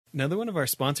Another one of our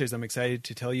sponsors I'm excited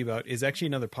to tell you about is actually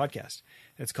another podcast.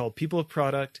 It's called People of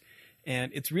Product,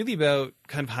 and it's really about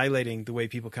kind of highlighting the way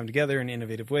people come together in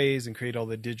innovative ways and create all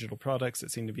the digital products that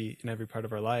seem to be in every part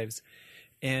of our lives.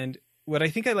 And what I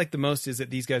think I like the most is that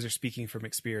these guys are speaking from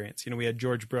experience. We had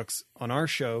George Brooks on our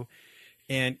show,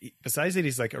 and besides that,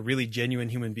 he's like a really genuine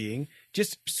human being,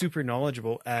 just super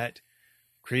knowledgeable at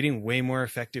creating way more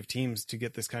effective teams to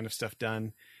get this kind of stuff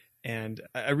done. And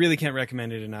I really can't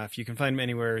recommend it enough. You can find them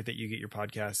anywhere that you get your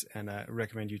podcasts, and I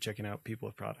recommend you checking out People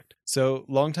of Product. So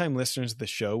longtime listeners of the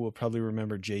show will probably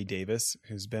remember Jay Davis,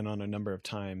 who's been on a number of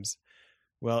times.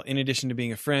 Well, in addition to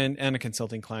being a friend and a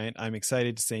consulting client, I'm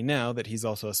excited to say now that he's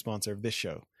also a sponsor of this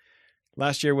show.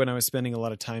 Last year, when I was spending a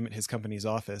lot of time at his company's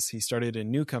office, he started a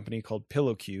new company called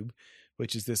Pillow Cube,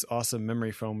 which is this awesome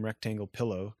memory foam rectangle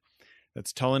pillow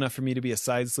that's tall enough for me to be a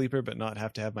side sleeper, but not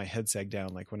have to have my head sag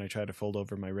down like when I try to fold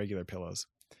over my regular pillows.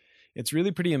 It's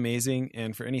really pretty amazing,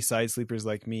 and for any side sleepers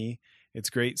like me, it's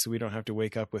great so we don't have to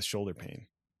wake up with shoulder pain.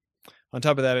 On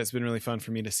top of that, it's been really fun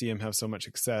for me to see him have so much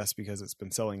success because it's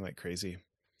been selling like crazy.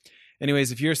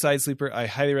 Anyways, if you're a side sleeper, I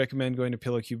highly recommend going to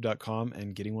pillowcube.com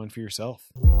and getting one for yourself.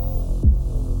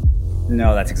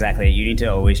 No, that's exactly it. You need to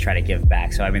always try to give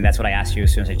back. So, that's what I asked you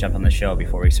as soon as I jumped on the show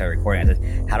before we started recording. I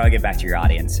said, how do I give back to your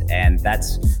audience? And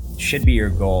that's should be your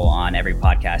goal on every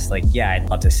podcast. Like, yeah, I'd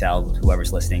love to sell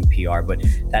whoever's listening PR, but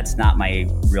that's not my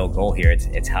real goal here.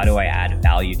 It's how do I add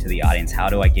value to the audience? How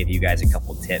do I give you guys a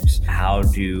couple tips? How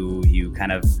do you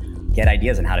kind of get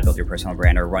ideas on how to build your personal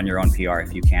brand or run your own PR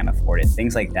if you can't afford it?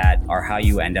 Things like that are how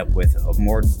you end up with a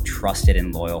more trusted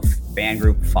and loyal fan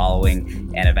group,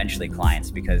 following, and eventually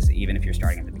clients. Because even if you're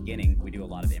starting at the beginning, we do a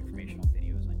lot of informational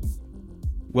videos on YouTube.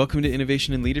 Welcome to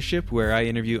Innovation in Leadership, where I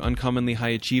interview uncommonly high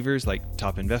achievers like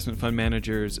top investment fund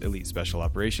managers, elite special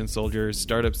operations soldiers,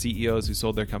 startup CEOs who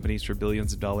sold their companies for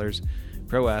billions of dollars,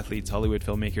 pro athletes, Hollywood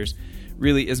filmmakers,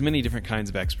 really as many different kinds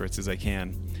of experts as I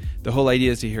can. The whole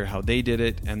idea is to hear how they did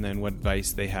it and then what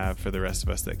advice they have for the rest of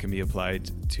us that can be applied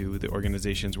to the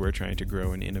organizations we're trying to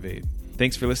grow and innovate.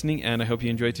 Thanks for listening, and I hope you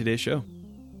enjoyed today's show.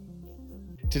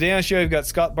 Today on the show, I've got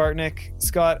Scott Barnick.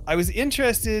 Scott, I was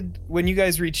interested when you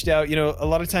guys reached out. A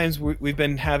lot of times we've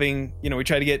been having, we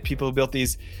try to get people who built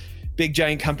these big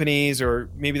giant companies, or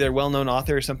maybe they're a well-known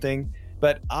author or something.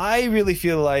 But I really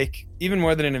feel like, even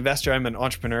more than an investor, I'm an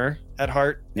entrepreneur at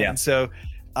heart. Yeah. And so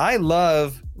I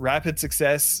love rapid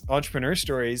success entrepreneur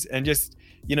stories, and just,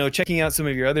 checking out some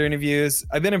of your other interviews.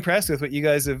 I've been impressed with what you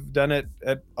guys have done at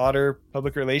Otter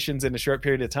Public Relations in a short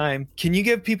period of time. Can you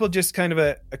give people just kind of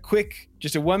a quick,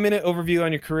 just a 1-minute overview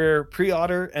on your career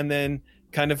pre-Otter, and then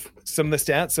kind of some of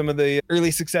the stats, some of the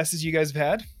early successes you guys have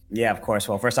had? Yeah, of course.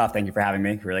 Well, first off, thank you for having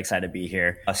me. Really excited to be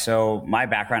here. So my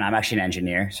background, I'm actually an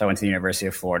engineer. So I went to the University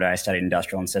of Florida. I studied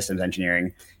industrial and systems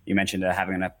engineering. You mentioned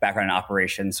having a background in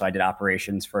operations. So I did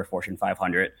operations for Fortune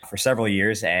 500 for several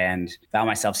years, and found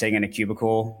myself sitting in a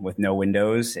cubicle with no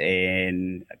windows,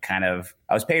 and I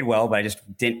was paid well, but I just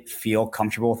didn't feel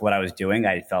comfortable with what I was doing.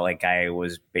 I felt like I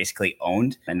was basically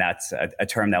owned. And that's a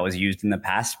term that was used in the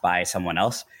past by someone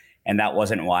else. And that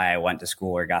wasn't why I went to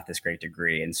school or got this great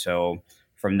degree. And so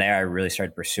from there, I really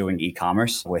started pursuing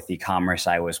e-commerce. With e-commerce,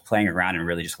 I was playing around and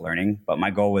really just learning. But my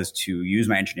goal was to use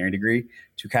my engineering degree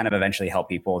to kind of eventually help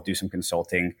people, do some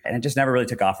consulting. And it just never really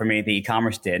took off for me. The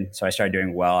e-commerce did. So I started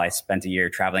doing well. I spent a year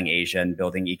traveling Asia and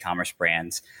building e-commerce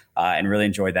brands, and really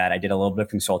enjoyed that. I did a little bit of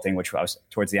consulting, which I was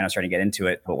towards the end, I was starting to get into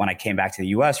it. But when I came back to the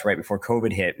US right before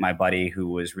COVID hit, my buddy who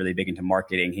was really big into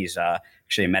marketing, he's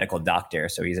actually a medical doctor.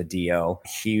 So he's a DO.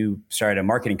 He started a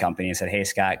marketing company and said, "Hey,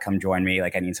 Scott, come join me.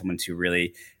 Like, I need someone to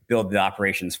really build the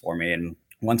operations for me." And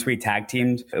once we tag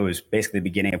teamed, it was basically the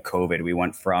beginning of COVID. We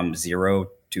went from 0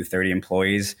 to 30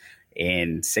 employees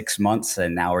in 6 months.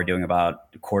 And now we're doing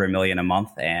about $250,000 a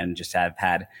month, and just have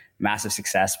had massive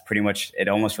success. Pretty much, it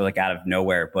almost felt like out of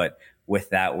nowhere. But with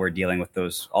that, we're dealing with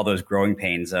all those growing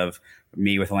pains of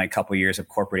me with only a couple of years of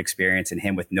corporate experience and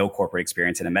him with no corporate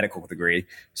experience and a medical degree.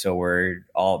 So we're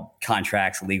all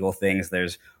contracts, legal things.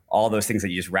 There's all those things that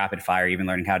you just rapid fire, even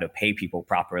learning how to pay people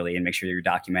properly and make sure you're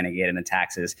documenting it and the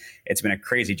taxes. It's been a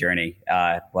crazy journey,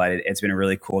 but it's been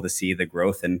really cool to see the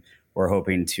growth, and we're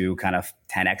hoping to kind of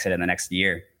 10x it in the next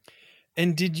year.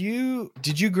 And did you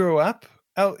grow up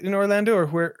out in Orlando, or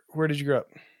where did you grow up?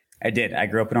 I did. I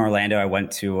grew up in Orlando. I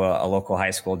went to a local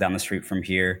high school down the street from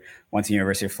here, went to the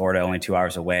University of Florida, only 2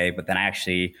 hours away. But then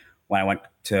when I went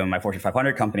to my Fortune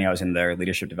 500 company, I was in their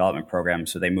leadership development program.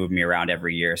 So they moved me around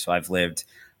every year. So I've lived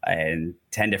in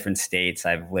 10 different states.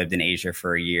 I've lived in Asia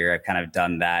for a year. I've kind of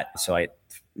done that. So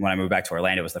when I moved back to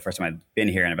Orlando, it was the first time I'd been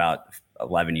here in about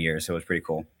 11 years. So it was pretty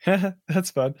cool. That's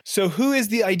fun. So who is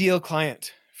the ideal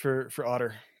client for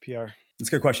Otter PR? That's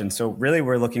a good question. So really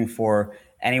we're looking for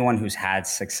anyone who's had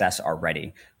success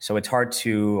already. So it's hard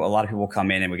to, a lot of people come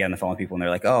in and we get on the phone with people and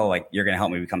they're like, oh, like you're going to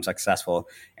help me become successful.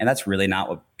 And that's really not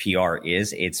what PR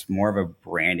is. It's more of a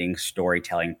branding,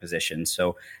 storytelling position.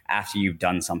 So after you've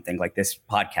done something like this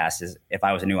podcast is, if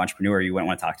I was a new entrepreneur, you wouldn't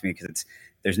want to talk to me because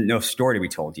there's no story to be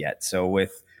told yet. So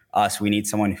with us, we need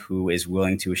someone who is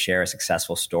willing to share a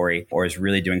successful story or is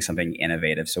really doing something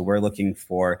innovative. So we're looking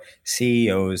for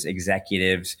CEOs,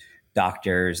 executives,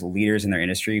 doctors, leaders in their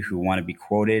industry who want to be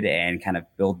quoted and kind of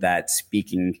build that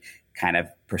speaking kind of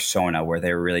persona where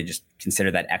they're really just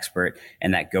considered that expert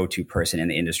and that go-to person in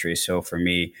the industry. So for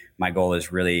me, my goal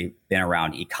has really been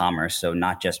around e-commerce. So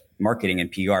not just marketing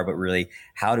and PR, but really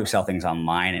how to sell things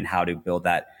online and how to build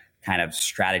that kind of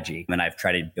strategy. And I've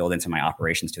tried to build into my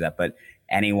operations to that. But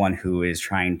anyone who is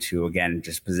trying to, again,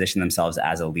 just position themselves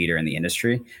as a leader in the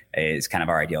industry is kind of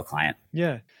our ideal client.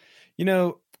 Yeah.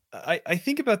 I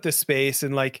think about this space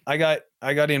and like I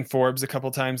got in Forbes a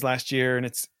couple times last year and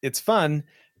it's fun,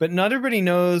 but not everybody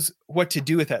knows what to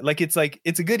do with that. Like it's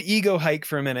a good ego hike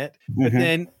for a minute, but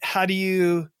then how do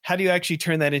you actually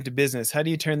turn that into business? How do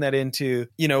you turn that into,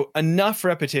 enough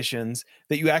repetitions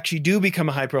that you actually do become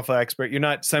a high profile expert? You're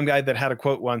not some guy that had a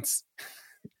quote once,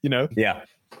 Yeah.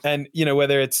 And,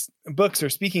 whether it's books or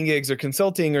speaking gigs or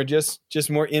consulting or just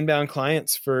more inbound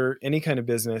clients for any kind of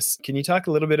business. Can you talk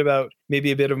a little bit about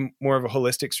maybe a bit of more of a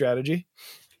holistic strategy?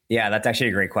 Yeah, that's actually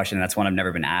a great question. That's one I've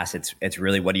never been asked. It's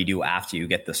really what do you do after you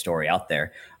get the story out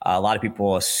there? A lot of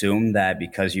people assume that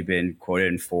because you've been quoted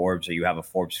in Forbes or you have a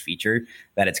Forbes feature,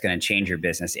 that it's going to change your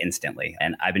business instantly.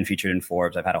 And I've been featured in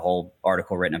Forbes. I've had a whole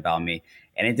article written about me.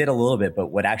 And it did a little bit, but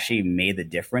what actually made the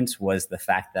difference was the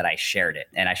fact that I shared it.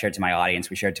 And I shared it to my audience.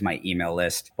 We shared it to my email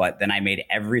list. But then I made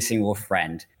every single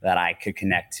friend that I could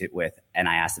connect it with, and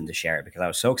I asked them to share it because I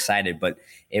was so excited. But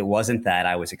it wasn't that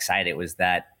I was excited. It was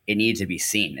that it needed to be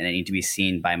seen. And it needed to be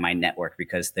seen by my network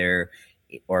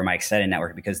or my extended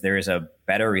network, because there is a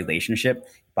better relationship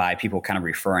by people kind of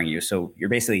referring you. So you're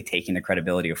basically taking the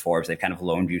credibility of Forbes. They've kind of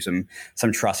loaned you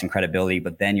some trust and credibility,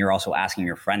 but then you're also asking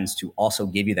your friends to also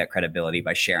give you that credibility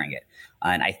by sharing it.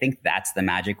 And I think that's the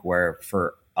magic where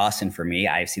for us and for me,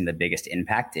 I've seen the biggest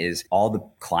impact is all the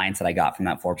clients that I got from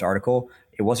that Forbes article.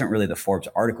 It wasn't really the Forbes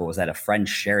article, it was that a friend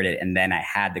shared it and then I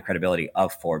had the credibility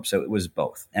of Forbes. So it was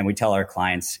both. And we tell our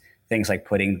clients things like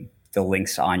putting the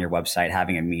links on your website,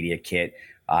 having a media kit.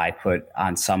 I put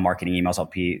on some marketing emails,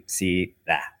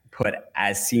 put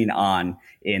as seen on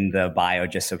in the bio,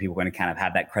 just so people are going to kind of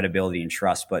have that credibility and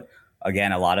trust. But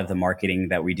again, a lot of the marketing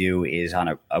that we do is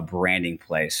on a branding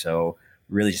play. So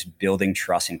really just building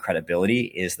trust and credibility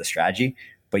is the strategy,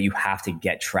 but you have to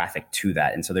get traffic to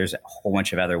that. And so there's a whole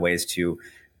bunch of other ways to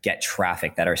get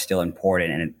traffic that are still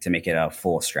important and to make it a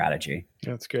full strategy.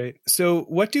 That's great. So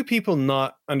what do people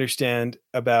not understand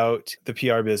about the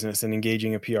PR business and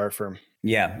engaging a PR firm?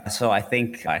 Yeah. So I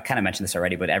think I kind of mentioned this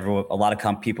already, but a lot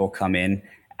of people come in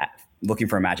looking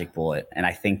for a magic bullet. And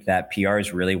I think that PR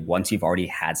is really once you've already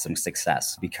had some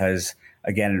success, because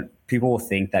again, people will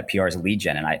think that PR is lead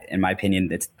gen. And in my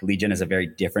opinion, lead gen is a very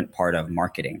different part of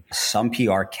marketing. Some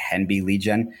PR can be lead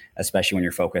gen, especially when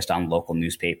you're focused on local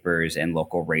newspapers and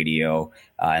local radio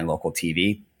and local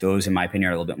TV. Those, in my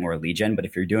opinion, are a little bit more lead gen. But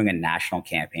if you're doing a national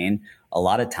campaign, a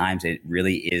lot of times it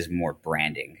really is more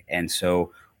branding. And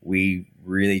so we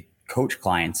really coach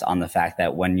clients on the fact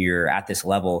that when you're at this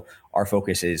level, our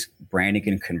focus is branding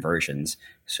and conversions.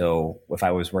 So if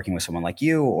I was working with someone like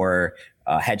you or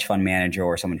a hedge fund manager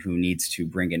or someone who needs to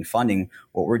bring in funding,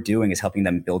 what we're doing is helping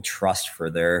them build trust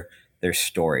for their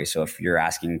story. So if you're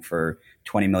asking for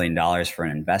 $20 million for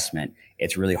an investment,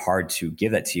 it's really hard to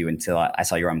give that to you until I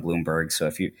saw you're on Bloomberg.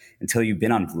 So until you've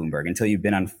been on Bloomberg, until you've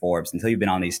been on Forbes, until you've been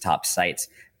on these top sites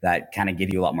that kind of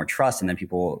give you a lot more trust. And then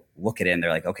people look at it and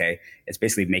they're like, okay, it's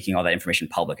basically making all that information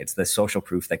public. It's the social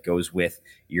proof that goes with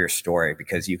your story,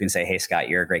 because you can say, hey, Scott,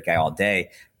 you're a great guy all day.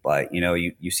 But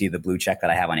you see the blue check that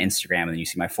I have on Instagram and then you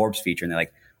see my Forbes feature and they're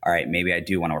like, all right, maybe I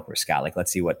do want to work with Scott. Like,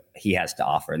 let's see what he has to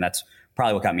offer. And that's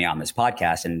probably what got me on this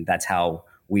podcast. And that's how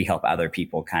we help other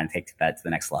people kind of take that to the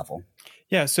next level.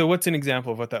 Yeah. So what's an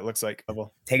example of what that looks like?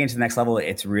 Taking it to the next level,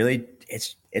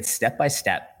 it's step by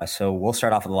step. So we'll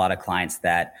start off with a lot of clients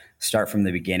that start from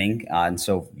the beginning. And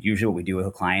so usually what we do with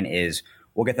a client is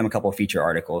we'll get them a couple of feature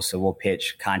articles. So we'll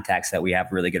pitch contacts that we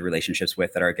have really good relationships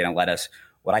with that are going to let us,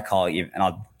 what I call, and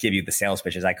I'll give you the sales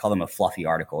pitches, I call them a fluffy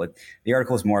article. The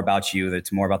article is more about you.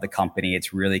 It's more about the company.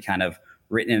 It's really kind of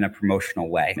written in a promotional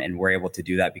way. And we're able to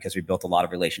do that because we built a lot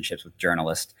of relationships with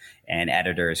journalists and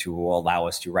editors who will allow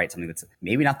us to write something that's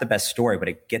maybe not the best story, but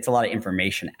it gets a lot of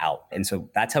information out. And so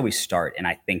that's how we start. And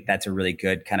I think that's a really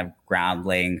good kind of ground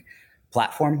laying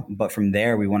platform. But from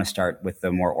there, we want to start with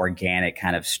the more organic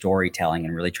kind of storytelling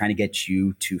and really trying to get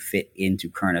you to fit into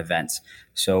current events.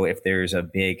 So if there's a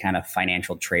big kind of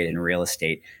financial trade in real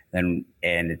estate, then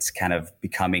and it's kind of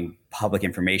becoming public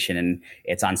information and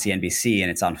it's on CNBC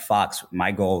and it's on Fox,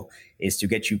 my goal is to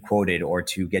get you quoted or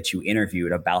to get you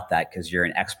interviewed about that because you're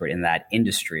an expert in that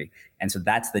industry. And so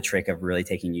that's the trick of really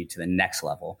taking you to the next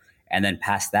level. And then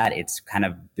past that, it's kind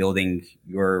of building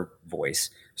your voice.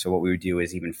 So what we would do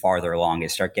is even farther along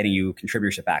is start getting you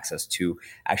contributorship access to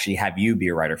actually have you be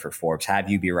a writer for Forbes, have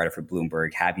you be a writer for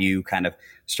Bloomberg, have you kind of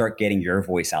start getting your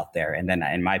voice out there. And then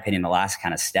in my opinion, the last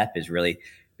kind of step is really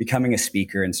becoming a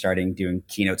speaker and starting doing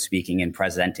keynote speaking and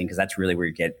presenting, because that's really where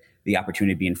you get the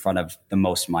opportunity to be in front of the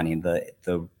most money,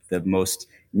 the most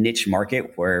niche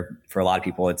market where for a lot of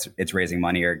people it's raising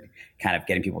money or kind of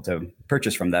getting people to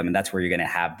purchase from them. And that's where you're going to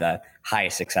have the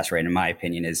highest success rate, in my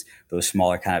opinion, is those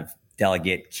smaller kind of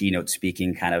delegate keynote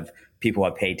speaking kind of people who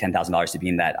have paid $10,000 to be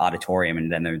in that auditorium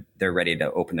and then they're ready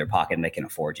to open their pocket and they can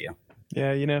afford you.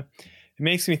 Yeah, it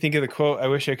makes me think of the quote. I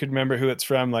wish I could remember who it's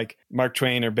from, like Mark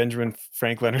Twain or Benjamin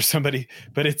Franklin or somebody,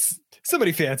 but it's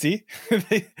somebody fancy.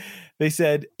 They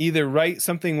said either write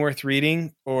something worth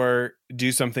reading or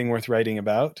do something worth writing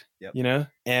about. Yep.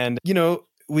 And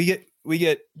we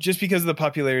get just because of the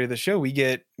popularity of the show, we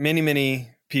get many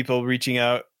people reaching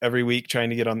out every week trying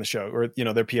to get on the show, or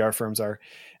their PR firms are.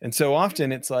 And so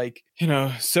often it's like,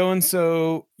 so and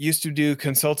so used to do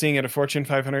consulting at a Fortune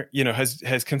 500,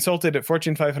 has consulted at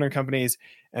Fortune 500 companies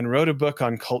and wrote a book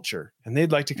on culture, and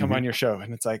they'd like to come on your show.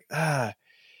 And it's like,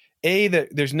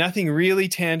 there's nothing really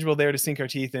tangible there to sink our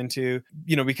teeth into,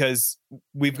 because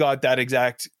we've got that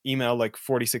exact email like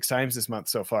 46 times this month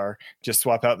so far. Just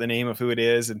swap out the name of who it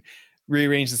is and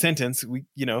rearrange the sentence.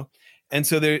 And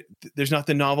so there's not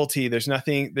the novelty. There's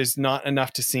not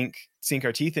enough to sink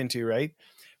our teeth into, right?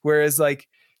 Whereas we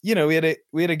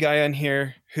had a guy on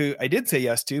here who I did say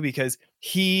yes to because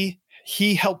he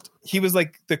was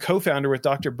like the co-founder with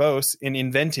Dr. Bose in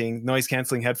inventing noise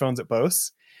canceling headphones at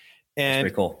Bose. And that's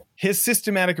pretty cool. His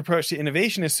systematic approach to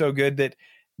innovation is so good that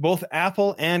both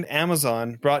Apple and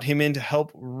Amazon brought him in to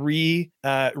help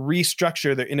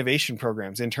restructure their innovation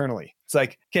programs internally. It's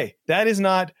like, okay, that is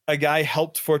not a guy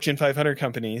helped Fortune 500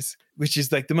 companies, which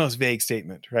is like the most vague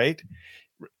statement, right?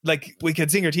 Like we could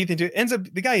sink our teeth into it. Ends up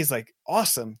the guy is like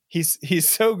awesome. He's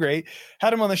so great.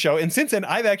 Had him on the show, and since then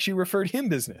I've actually referred him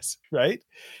business, right?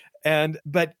 And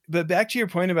but back to your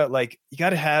point about like you got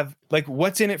to have like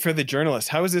what's in it for the journalist.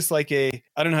 How is this like I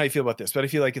don't know how you feel about this, but I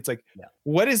feel like it's like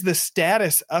what is the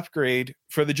status upgrade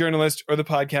for the journalist or the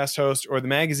podcast host or the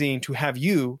magazine to have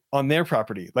you on their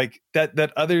property? Like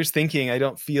that others thinking I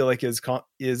don't feel like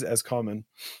is as common.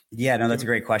 Yeah, no, that's a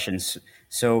great question.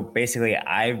 So basically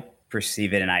I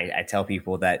perceive it and I tell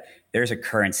people that there's a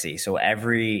currency. So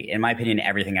in my opinion,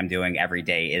 everything I'm doing every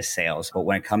day is sales. But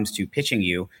when it comes to pitching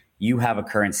you have a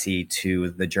currency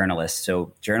to the journalists.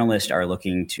 So journalists are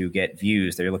looking to get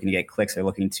views. They're looking to get clicks. They're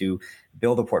looking to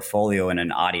build a portfolio and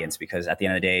an audience, because at the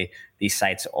end of the day, these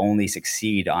sites only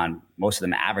succeed on most of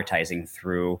them advertising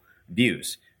through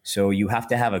views. So you have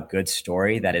to have a good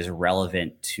story that is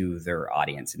relevant to their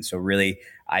audience. And so really,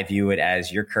 I view it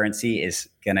as your currency is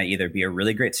going to either be a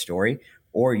really great story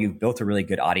or you've built a really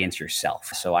good audience yourself.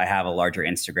 So I have a larger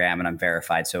Instagram and I'm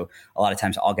verified. So a lot of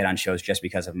times I'll get on shows just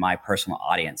because of my personal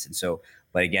audience. And so,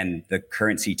 but again, the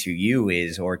currency to you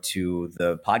or to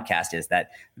the podcast is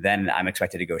that then I'm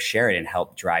expected to go share it and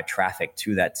help drive traffic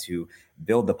to that to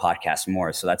build the podcast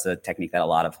more. So that's a technique that a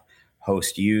lot of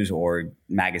hosts use or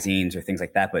magazines or things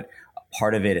like that. But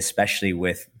part of it, especially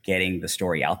with getting the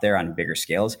story out there on bigger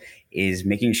scales, is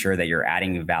making sure that you're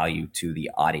adding value to the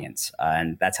audience.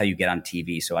 And that's how you get on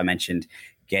TV. So I mentioned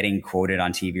getting quoted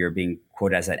on TV or being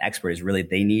quoted as an expert is really,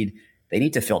 they need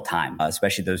to fill time,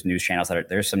 especially those news channels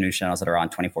there's some news channels that are on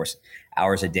 24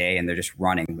 hours a day and they're just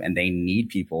running and they need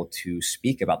people to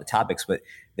speak about the topics, but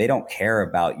they don't care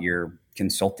about your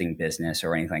consulting business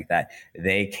or anything like that.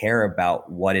 They care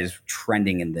about what is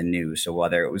trending in the news. So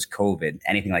whether it was COVID,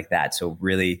 anything like that. So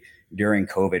really during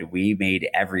COVID, we made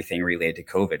everything related to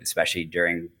COVID, especially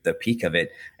during the peak of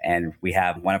it. And we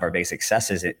have one of our big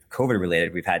successes COVID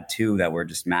related. We've had two that were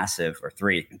just massive, or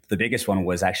three. The biggest one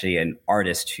was actually an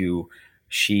artist who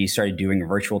she started doing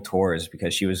virtual tours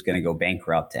because she was going to go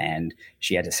bankrupt and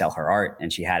she had to sell her art,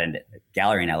 and she had a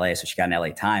gallery in LA. So she got an LA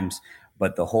Times.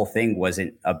 But the whole thing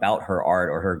wasn't about her art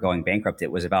or her going bankrupt.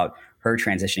 It was about her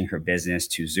transitioning her business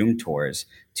to Zoom tours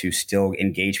to still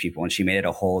engage people. And she made it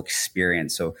a whole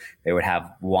experience. So they would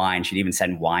have wine. She'd even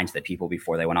send wine to the people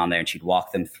before they went on there, and she'd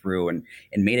walk them through and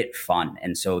made it fun.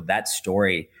 And so that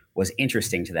story was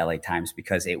interesting to the LA Times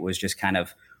because it was just kind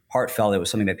of heartfelt. It was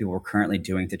something that people were currently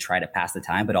doing to try to pass the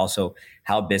time, but also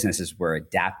how businesses were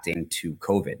adapting to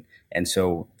COVID. And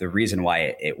so the reason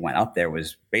why it went up there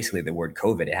was basically the word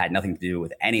COVID. It had nothing to do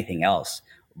with anything else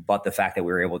but the fact that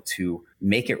we were able to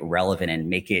make it relevant and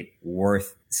make it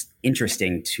worth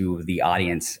interesting to the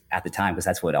audience at the time, because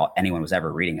that's what anyone was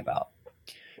ever reading about.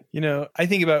 I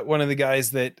think about one of the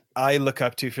guys that I look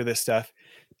up to for this stuff,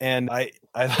 and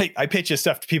I pitch his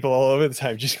stuff to people all over the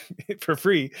time just for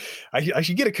free. I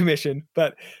should get a commission,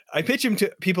 but I pitch him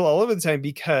to people all over the time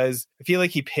because I feel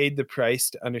like he paid the price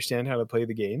to understand how to play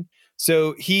the game.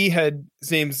 So his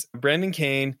name's Brendan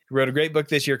Kane. He wrote a great book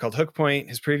this year called Hook Point.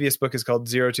 His previous book is called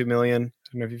 0 to Million. I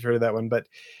don't know if you've heard of that one, but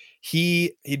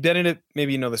he'd been in it.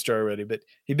 Maybe you know the story already, but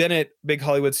he'd been at big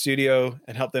Hollywood studio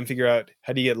and helped them figure out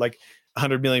how do you get like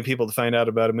 100 million people to find out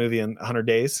about a movie in 100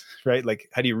 days, right? Like,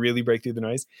 how do you really break through the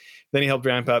noise? Then he helped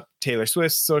ramp up Taylor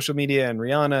Swift's social media and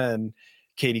Rihanna and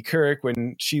Katie Couric.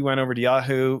 When she went over to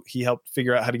Yahoo, he helped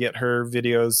figure out how to get her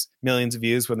videos millions of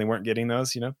views when they weren't getting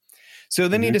those, So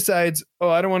then he decides,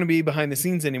 I don't want to be behind the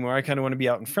scenes anymore. I kind of want to be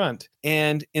out in front.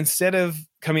 And instead of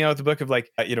coming out with a book of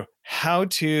how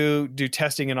to do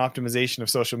testing and optimization of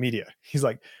social media, he's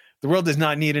like, the world does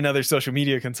not need another social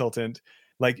media consultant.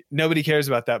 Like, nobody cares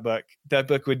about that book.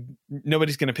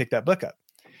 Nobody's going to pick that book up.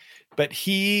 But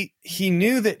he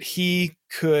knew that he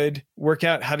could work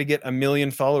out how to get 1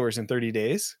 million followers in 30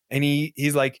 days. And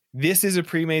he's like, this is a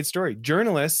pre-made story.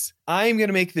 Journalists, I'm going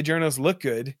to make the journalists look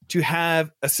good to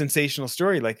have a sensational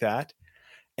story like that.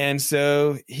 And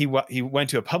so he went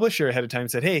to a publisher ahead of time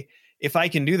and said, hey, if I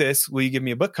can do this, will you give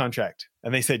me a book contract?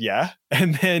 And they said, yeah.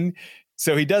 And then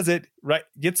so he does it, right?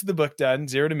 Gets the book done,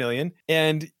 0 to million.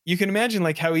 And you can imagine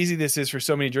like how easy this is for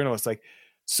so many journalists. Like,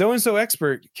 so-and-so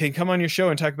expert can come on your show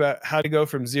and talk about how to go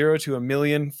from 0 to 1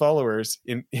 million followers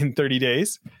in 30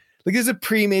 days. Like, it's a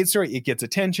pre-made story. It gets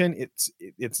attention.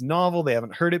 It's novel. They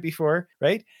haven't heard it before,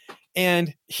 right?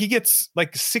 And he gets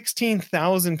like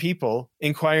 16,000 people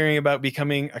inquiring about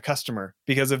becoming a customer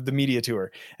because of the media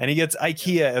tour. And he gets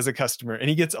IKEA as a customer. And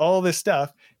he gets all this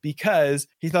stuff because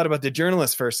he thought about the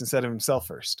journalist first instead of himself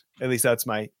first. At least that's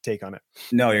my take on it.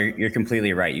 No, you're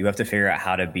completely right. You have to figure out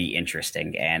how to be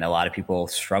interesting. And a lot of people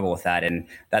struggle with that. And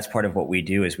that's part of what we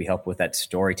do is we help with that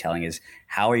storytelling is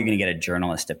how are you going to get a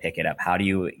journalist to pick it up? How do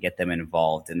you get them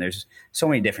involved? And there's so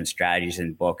many different strategies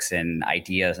and books and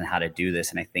ideas on how to do this.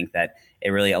 And I think that it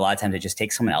really, a lot of times it just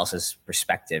takes someone else's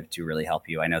perspective to really help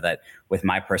you. I know that with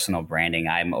my personal branding,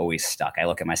 I'm always stuck. I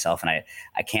look at myself and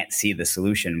I can't see the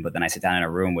solution, but then I sit down in a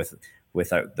room with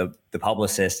the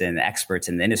publicists and experts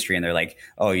in the industry, and they're like,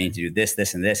 oh, you need to do this,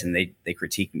 this, and this. And they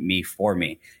critique me for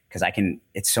me because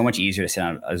it's so much easier to sit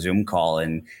on a Zoom call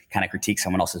and kind of critique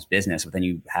someone else's business. But then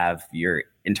you're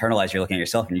looking at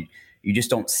yourself and you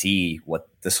just don't see what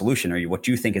the solution or what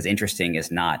you think is interesting is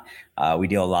not. We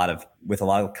deal with a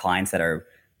lot of clients that are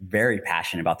very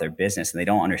passionate about their business, and they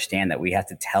don't understand that we have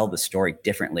to tell the story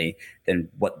differently than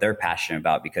what they're passionate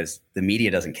about because the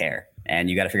media doesn't care. And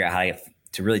you got to figure out how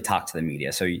to really talk to the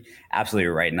media. So you absolutely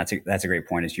right. And that's a great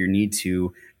point is you need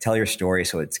to tell your story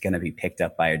so it's going to be picked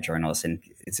up by a journalist. And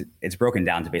it's broken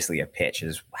down to basically a pitch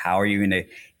is how are you going to,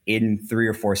 in 3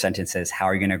 or 4 sentences, how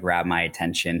are you going to grab my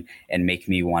attention and make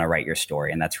me want to write your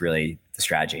story? And that's really the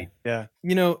strategy. Yeah.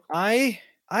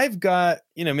 I've got,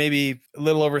 maybe a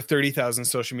little over 30,000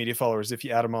 social media followers if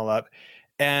you add them all up.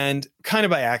 And kind of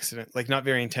by accident, like not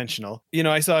very intentional.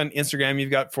 I saw on Instagram,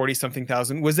 you've got 40 something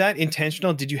thousand. Was that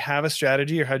intentional? Did you have a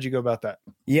strategy or how'd you go about that?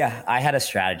 Yeah, I had a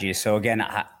strategy. So again,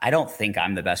 I don't think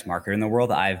I'm the best marketer in the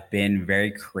world. I've been very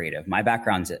creative. My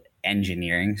background's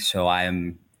engineering. So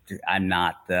I'm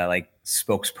not the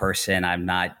spokesperson. I'm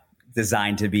not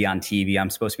designed to be on TV. I'm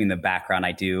supposed to be in the background.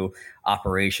 I do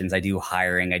operations, I do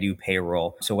hiring, I do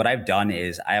payroll. So what I've done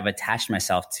is I have attached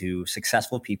myself to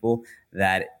successful people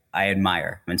that I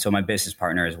admire. And so my business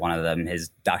partner is one of them, is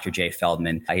Dr. Jay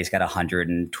Feldman. He's got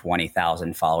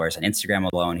 120,000 followers on Instagram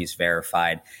alone. He's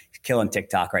verified. He's killing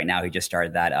TikTok right now. He just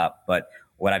started that up. But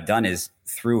what I've done is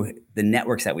through the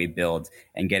networks that we build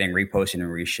and getting reposted and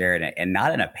reshared, and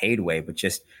not in a paid way, but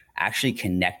just actually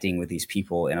connecting with these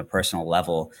people in a personal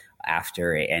level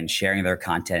after and sharing their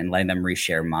content and letting them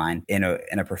reshare mine in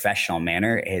a professional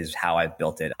manner is how I've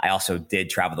built it. I also did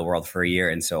travel the world for a year.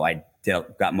 And so I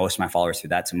got most of my followers through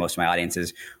that. So most of my audience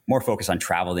is more focused on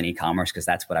travel than e-commerce because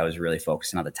that's what I was really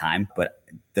focused on at the time. But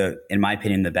in my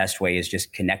opinion, the best way is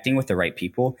just connecting with the right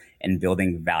people and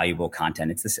building valuable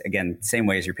content. It's this, again, same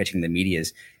way as you're pitching the media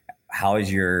is how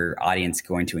is your audience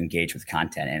going to engage with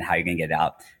content and how you're going to get it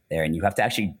out. there, and you have to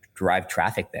actually drive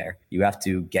traffic there. You have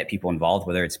to get people involved,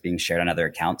 whether it's being shared on other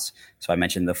accounts. So I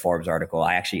mentioned the Forbes article.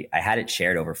 I had it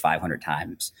shared over 500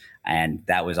 times, and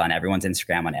that was on everyone's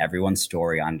Instagram, on everyone's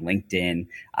story, on LinkedIn.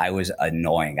 I was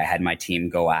annoying. I had my team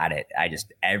go at it. I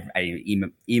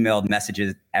emailed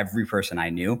messages every person I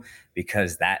knew,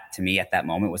 because that, to me, at that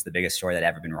moment, was the biggest story that had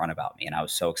ever been run about me, and I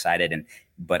was so excited.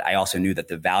 But I also knew that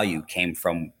the value came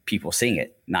from people seeing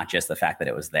it, not just the fact that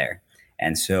it was there.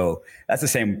 And so that's the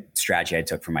same strategy I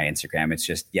took for my Instagram. It's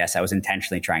just, yes, I was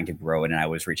intentionally trying to grow it, and I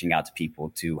was reaching out to people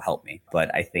to help me.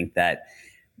 But I think that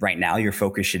right now your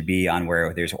focus should be on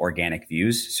where there's organic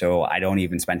views. So I don't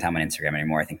even spend time on Instagram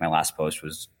anymore. I think my last post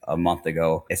was a month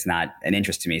ago. It's not an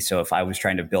interest to me. So if I was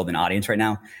trying to build an audience right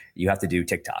now, you have to do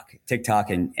TikTok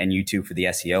and YouTube for the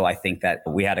SEO. I think that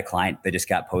we had a client that just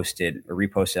got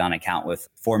reposted on an account with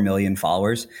 4 million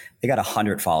followers. They got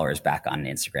 100 followers back on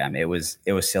Instagram. It was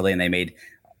silly. And they made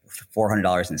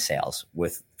 $400 in sales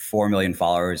with 4 million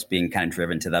followers being kind of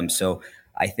driven to them. So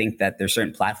I think that there's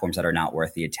certain platforms that are not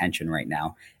worth the attention right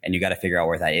now, and you got to figure out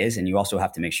where that is. And you also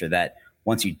have to make sure that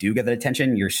once you do get that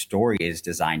attention, your story is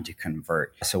designed to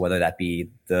convert. So whether that be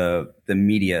the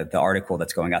media, the article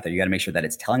that's going out there, you got to make sure that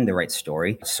it's telling the right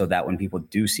story, so that when people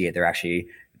do see it,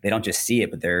 they don't just see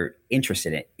it, but they're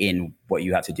interested in what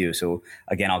you have to do. So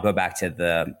again, I'll go back to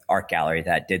the art gallery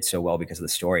that did so well because of the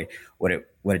story. What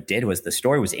it did was, the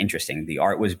story was interesting. The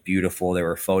art was beautiful. There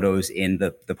were photos in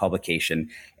the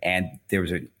publication, and there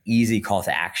was an easy call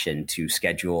to action to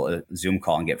schedule a Zoom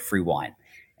call and get free wine.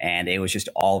 And it was just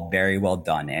all very well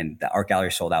done. And the art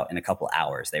gallery sold out in a couple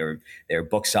hours. They were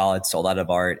book solid, sold out of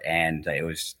art. And that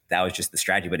was just the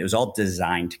strategy, but it was all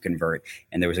designed to convert.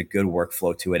 And there was a good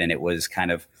workflow to it. And it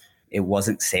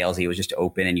wasn't salesy. It was just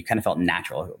open, and you kind of felt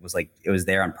natural. It was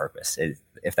there on purpose,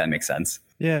 if that makes sense.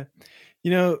 Yeah.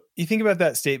 You think about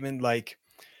that statement,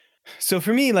 so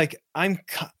for me, I'm,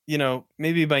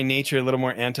 maybe by nature, a little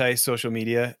more anti-social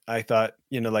media. I thought,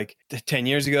 10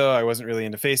 years ago, I wasn't really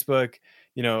into Facebook.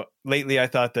 Lately I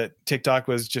thought that TikTok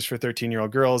was just for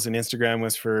 13-year-old girls and Instagram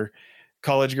was for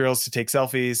college girls to take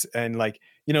selfies. And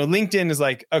LinkedIn is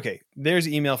okay, there's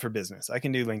email for business. I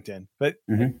can do LinkedIn. But,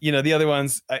 the other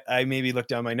ones I maybe look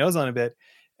down my nose on a bit.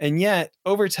 And yet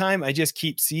over time, I just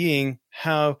keep seeing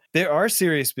how there are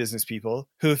serious business people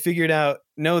who have figured out,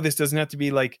 no, this doesn't have to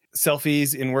be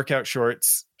selfies in workout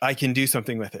shorts. I can do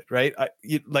something with it, right?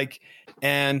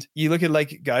 And you look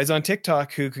at guys on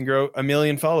TikTok who can grow 1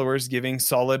 million followers giving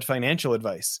solid financial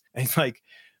advice. And it's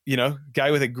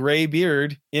guy with a gray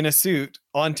beard in a suit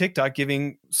on TikTok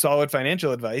giving solid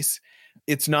financial advice.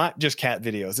 It's not just cat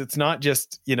videos. It's not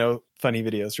just, funny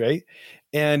videos, right?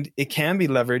 And it can be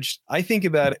leveraged. I think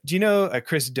about, do you know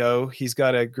Chris Do? He's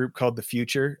got a group called The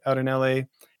Future out in LA.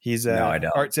 He's an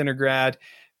Art Center grad,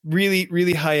 really,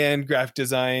 really high-end graphic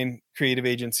design, creative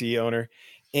agency owner.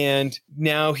 And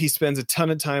now he spends a ton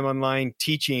of time online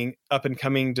teaching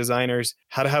up-and-coming designers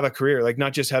how to have a career,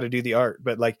 not just how to do the art,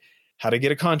 but how to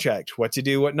get a contract, what to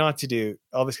do, what not to do,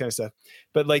 all this kind of stuff.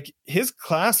 But his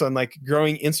class on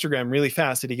growing Instagram really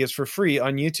fast that he gives for free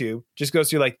on YouTube just goes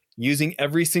through using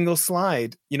every single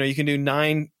slide. You can do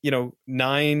 9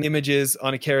 images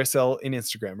on a carousel in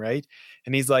Instagram, right?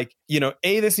 And he's A,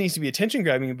 this needs to be attention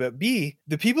grabbing, but B,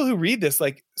 the people who read this,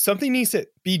 something needs to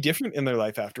be different in their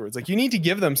life afterwards. You need to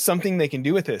give them something they can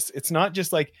do with this. It's not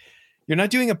just you're not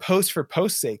doing a post for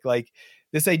post's sake.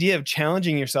 This idea of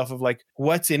challenging yourself of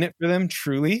what's in it for them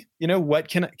truly, what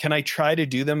can I try to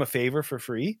do them a favor for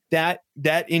free? That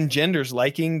engenders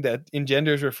liking, that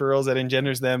engenders referrals, that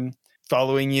engenders them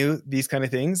following you, these kind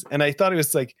of things. And I thought it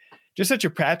was just such a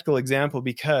practical example,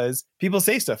 because people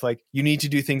say stuff you need to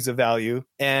do things of value.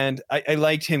 And I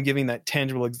liked him giving that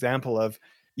tangible example of,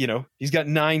 he's got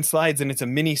 9 slides and it's a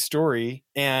mini story,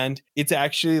 and it's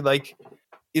actually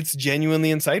it's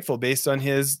genuinely insightful based on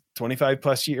his 25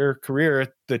 plus year career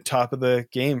at the top of the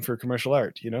game for commercial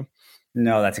art,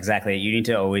 No, that's exactly it. You need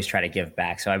to always try to give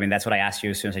back. So, that's what I asked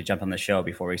you as soon as I jumped on the show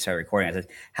before we started recording. I said,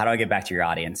 how do I get back to your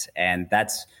audience? And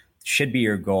that's should be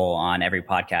your goal on every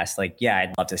podcast.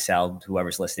 I'd love to sell to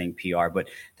whoever's listening PR, but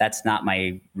that's not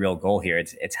my real goal here.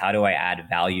 It's how do I add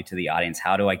value to the audience?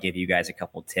 How do I give you guys a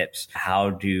couple tips? How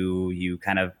do you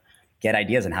kind of get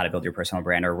ideas on how to build your personal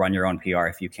brand or run your own PR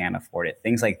if you can't afford it?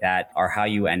 Things like that are how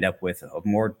you end up with a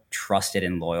more trusted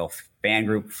and loyal fan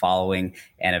group, following,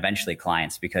 and eventually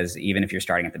clients. Because even if you're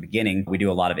starting at the beginning, we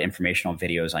do a lot of informational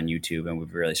videos on YouTube, and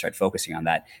we've really started focusing on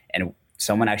that. And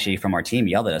someone actually from our team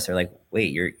yelled at us. They're like,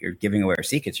 wait, you're giving away our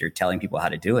secrets. You're telling people how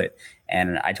to do it.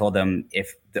 And I told them,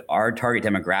 if our target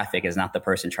demographic is not the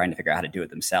person trying to figure out how to do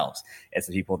it themselves, it's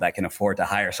the people that can afford to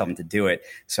hire someone to do it.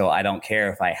 So I don't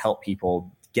care if I help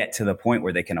people get to the point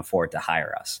where they can afford to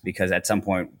hire us, because at some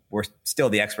point we're still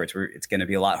the experts. It's going to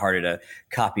be a lot harder to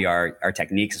copy our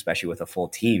techniques, especially with a full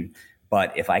team.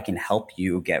 But if I can help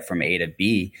you get from A to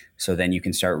B, so then you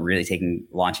can start really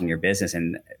launching your business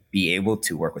and be able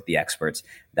to work with the experts,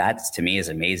 that to me is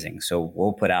amazing. So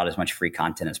we'll put out as much free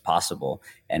content as possible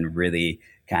and really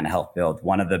kind of help build.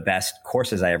 One of the best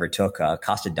courses I ever took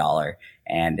cost $1.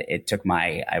 And it took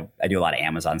I do a lot of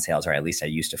Amazon sales, or at least I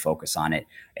used to focus on it.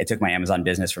 It took my Amazon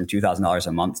business from $2,000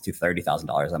 a month to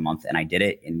 $30,000 a month. And I did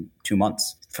it in 2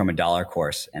 months from $1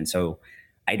 course. And so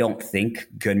I don't think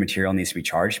good material needs to be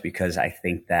charged, because I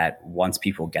think that once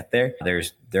people get there,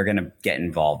 they're going to get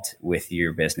involved with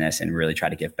your business and really try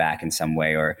to give back in some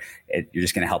way, or you're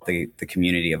just going to help the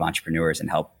community of entrepreneurs and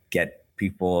help get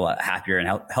people a happier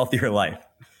and healthier life.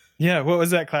 Yeah. What was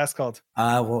that class called?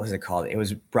 What was it called? It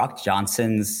was Brock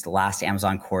Johnson's last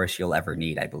Amazon course you'll ever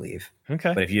need, I believe.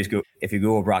 Okay. But if you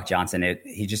Google Brock Johnson,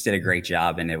 he just did a great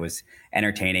job, and it was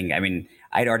entertaining. I mean,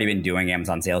 I'd already been doing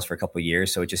Amazon sales for a couple of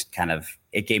years, so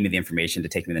it gave me the information to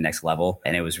take me to the next level.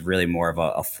 And it was really more of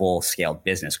a full scale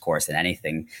business course than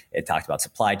anything. It talked about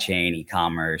supply chain,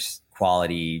 e-commerce,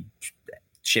 quality,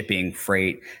 shipping,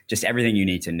 freight, just everything you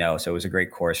need to know. So it was a great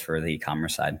course for the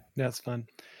e-commerce side. That's fun.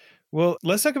 Well,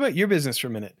 let's talk about your business for a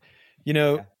minute.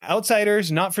 Outsiders,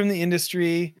 not from the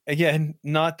industry. Again,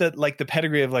 not that like the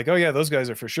pedigree of like, oh yeah, those guys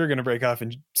are for sure going to break off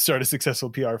and start a successful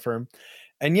PR firm.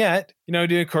 And yet, doing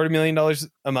 $250,000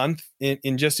 a month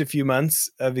in just a few months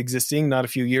of existing, not a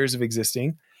few years of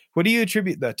existing. What do you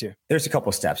attribute that to? There's a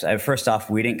couple steps. First off,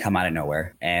 we didn't come out of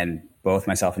nowhere. And both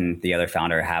myself and the other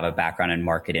founder have a background in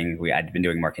marketing. I'd been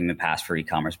doing marketing in the past for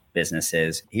e-commerce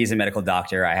businesses. He's a medical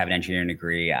doctor. I have an engineering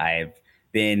degree. I've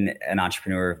been an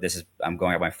entrepreneur. I'm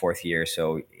going up my 4th year.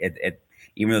 So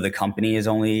even though the company is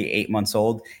only 8 months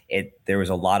old, there was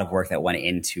a lot of work that went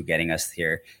into getting us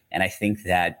here. And I think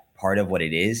that part of what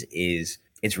it is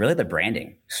it's really the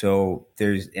branding. So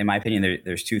in my opinion,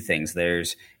 there's 2 things.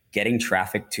 There's getting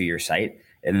traffic to your site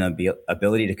and then the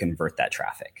ability to convert that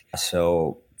traffic.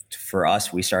 So for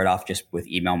us, we started off just with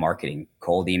email marketing,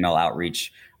 cold email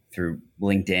outreach through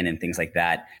LinkedIn and things like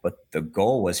that. But the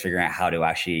goal was figuring out how to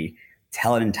actually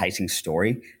tell an enticing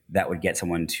story that would get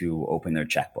someone to open their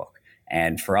checkbook.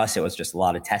 And for us, it was just a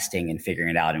lot of testing and figuring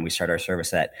it out. And we started our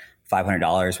service at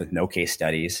 $500 with no case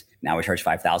studies. Now we charge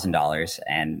 $5,000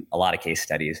 and a lot of case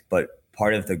studies. But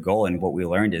part of the goal and what we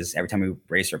learned is every time we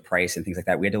raised our price and things like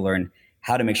that, we had to learn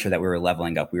how to make sure that we were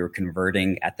leveling up. We were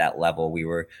converting at that level. We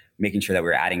were making sure that we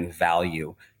were adding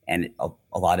value. And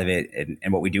a lot of it,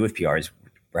 and what we do with PR is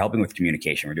we're helping with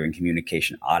communication. We're doing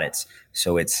communication audits.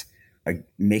 So it's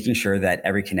making sure that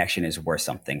every connection is worth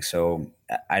something. So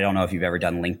I don't know if you've ever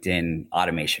done LinkedIn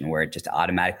automation where it just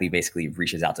automatically basically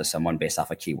reaches out to someone based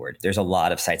off a keyword. There's a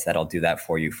lot of sites that'll do that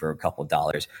for you for a couple of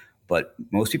dollars, but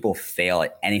most people fail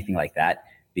at anything like that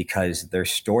because their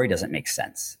story doesn't make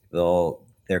sense.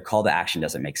 Their call to action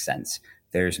doesn't make sense.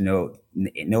 There's no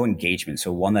engagement.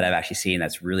 So one that I've actually seen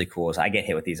that's really cool is I get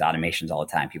hit with these automations all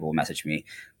the time. People will message me,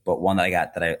 but one that I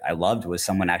got that I loved was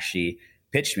someone actually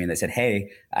pitched me and they said, hey,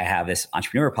 I have this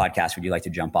entrepreneur podcast. Would you like to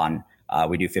jump on?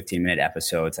 We do 15-minute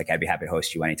episodes. Like, I'd be happy to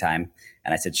host you anytime.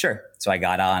 And I said, sure. So I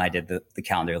got on, I did the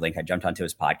calendar link. I jumped onto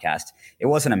his podcast. It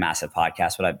wasn't a massive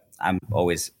podcast, but I'm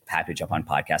always happy to jump on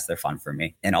podcasts. They're fun for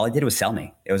me. And all I did was sell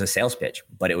me. It was a sales pitch,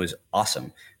 but it was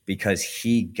awesome because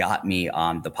he got me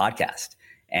on the podcast.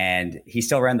 And he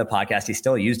still ran the podcast. He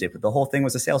still used it, but the whole thing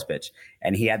was a sales pitch.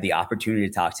 And he had the opportunity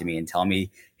to talk to me and tell me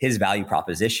his value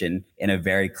proposition in a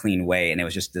very clean way. And it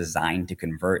was just designed to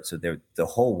convert. So the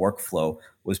whole workflow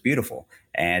was beautiful.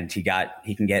 And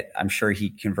I'm sure he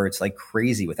converts like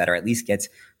crazy with that, or at least gets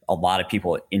a lot of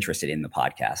people interested in the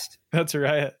podcast. That's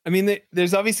right. I mean,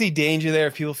 there's obviously danger there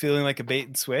of people feeling like a bait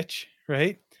and switch,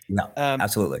 right? No,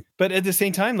 absolutely. But at the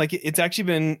same time, like, it's actually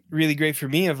been really great for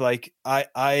me of like,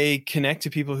 I connect to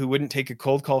people who wouldn't take a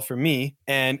cold call from me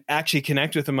and actually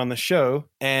connect with them on the show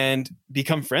and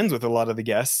become friends with a lot of the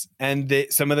guests. And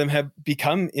some of them have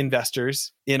become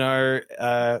investors in our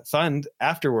fund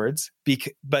afterwards.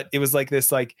 But it was like this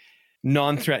like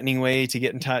non-threatening way to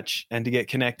get in touch and to get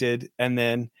connected. And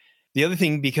then the other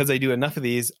thing, because I do enough of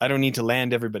these, I don't need to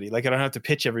land everybody. Like, I don't have to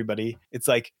pitch everybody. It's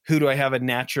like, who do I have a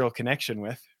natural connection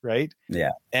with? Right.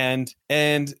 Yeah. And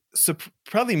so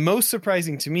probably most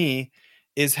surprising to me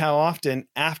is how often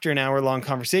after an hour-long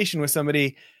conversation with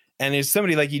somebody, and there's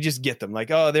somebody like, you just get them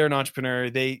like, oh, they're an entrepreneur.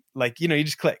 They like, you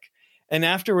just click. And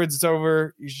afterwards, it's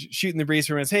over, shooting the breeze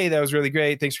from us. Hey, that was really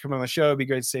great. Thanks for coming on the show. It'd be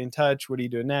great to stay in touch. What are you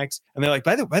doing next? And they're like,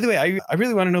 by the way, I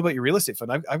really want to know about your real estate fund.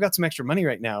 I've got some extra money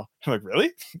right now. I'm like,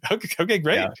 really? Okay,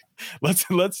 great. Yeah.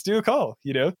 Let's do a call,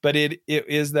 But it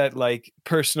is that like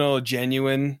personal,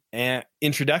 genuine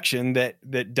introduction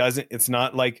that doesn't, it's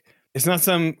not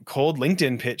some cold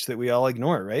LinkedIn pitch that we all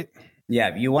ignore, right?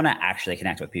 Yeah, you want to actually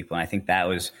connect with people. And I think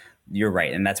you're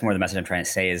right. And that's more the message I'm trying to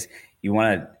say is you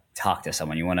want to talk to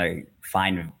someone. You want to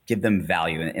give them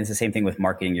value. And it's the same thing with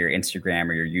marketing your Instagram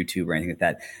or your YouTube or anything like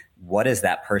that. What does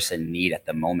that person need at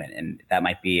the moment? And that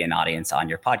might be an audience on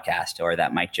your podcast, or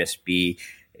that might just be,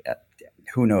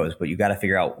 who knows, but you got to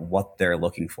figure out what they're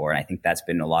looking for. And I think that's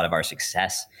been a lot of our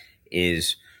success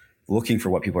is looking for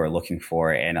what people are looking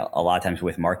for. And a lot of times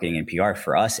with marketing and PR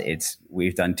for us,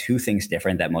 we've done two things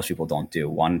different that most people don't do.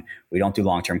 One, we don't do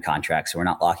long-term contracts. So we're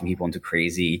not locking people into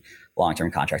crazy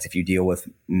long-term contracts. If you deal with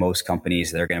most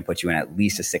companies, they're going to put you in at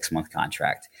least a 6-month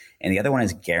contract. And the other one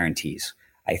is guarantees.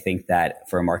 I think that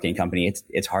for a marketing company,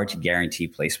 it's hard to guarantee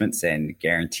placements and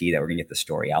guarantee that we're going to get the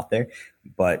story out there.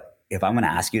 But if I'm going to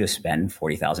ask you to spend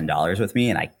 $40,000 with me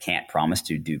and I can't promise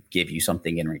to give you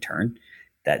something in return,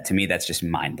 that to me, that's just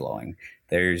mind blowing.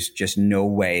 There's just no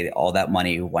way all that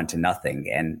money went to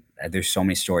nothing. And there's so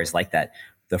many stories like that.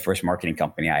 The first marketing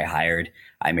company I hired,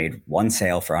 I made one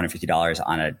sale for $150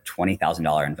 on a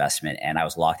 $20,000 investment. And I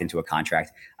was locked into a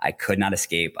contract. I could not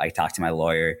escape. I talked to my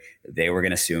lawyer. They were going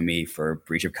to sue me for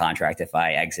breach of contract if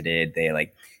I exited.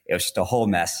 It was just a whole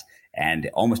mess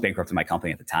and almost bankrupted my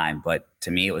company at the time. But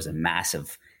to me, it was a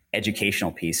massive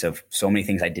educational piece of so many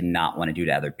things I did not want to do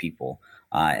to other people.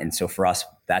 And so for us,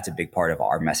 that's a big part of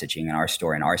our messaging and our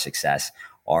story and our success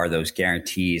are those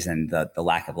guarantees and the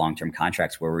lack of long-term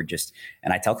contracts where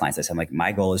and I tell clients this, I'm like,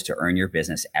 my goal is to earn your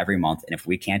business every month. And if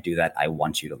we can't do that, I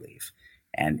want you to leave.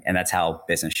 And that's how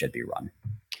business should be run.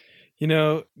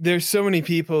 There's so many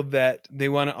people that they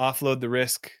want to offload the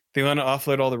risk. They want to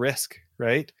offload all the risk,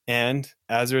 right? And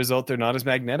as a result, they're not as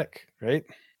magnetic, right?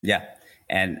 Yeah.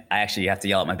 And I actually have to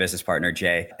yell at my business partner,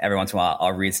 Jay. Every once in a while,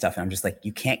 I'll read stuff and I'm just like,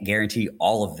 you can't guarantee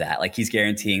all of that. Like he's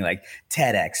guaranteeing like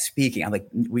TEDx speaking. I'm like,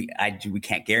 we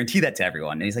can't guarantee that to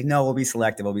everyone. And he's like, no, we'll be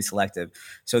selective.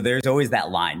 So there's always that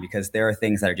line because there are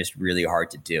things that are just really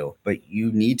hard to do. But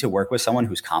you need to work with someone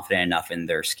who's confident enough in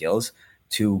their skills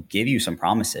to give you some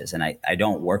promises. And I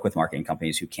don't work with marketing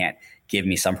companies who can't give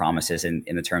me some promises in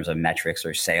the terms of metrics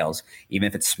or sales, even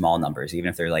if it's small numbers, even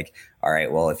if they're like, all right,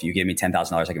 well, if you give me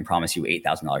 $10,000, I can promise you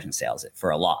 $8,000 in sales for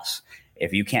a loss.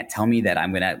 If you can't tell me that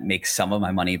I'm going to make some of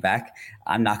my money back,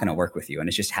 I'm not going to work with you. And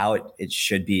it's just how it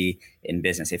should be in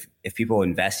business. If people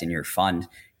invest in your fund,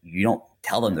 you don't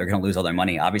tell them they're going to lose all their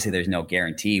money. Obviously, there's no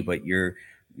guarantee, but you're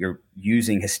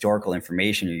using historical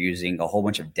information. You're using a whole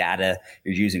bunch of data.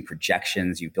 You're using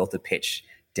projections. You built a pitch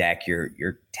deck.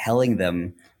 You're telling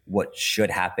them what should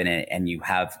happen and you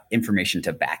have information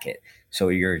to back it. So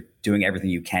you're doing everything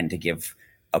you can to give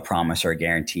a promise or a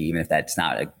guarantee, even if that's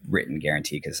not a written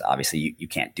guarantee, because obviously you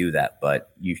can't do that,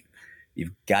 but you've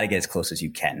got to get as close as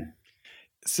you can.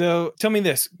 So tell me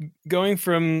this, going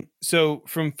from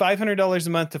 $500 a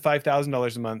month to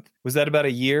 $5,000 a month, was that about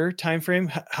a year time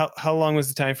frame? How long was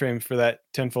the time frame for that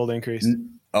tenfold increase?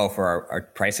 Oh, for our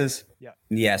prices? Yeah.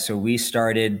 Yeah. So we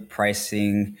started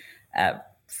pricing at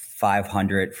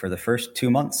 $500 for the first 2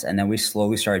 months, and then we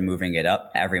slowly started moving it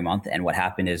up every month. And what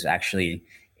happened is actually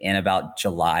in about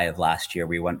July of last year,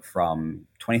 we went from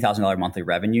 $20,000 monthly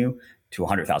revenue to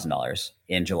 $100,000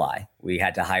 in July. We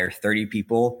had to hire 30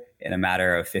 people in a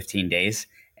matter of 15 days.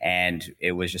 And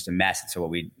it was just a mess. And so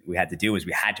what we had to do is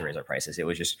we had to raise our prices. It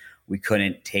was just, we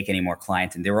couldn't take any more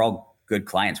clients, and they were all good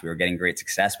clients. We were getting great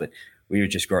success, but we were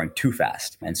just growing too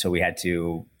fast. And so we had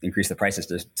to increase the prices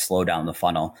to slow down the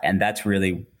funnel. And that's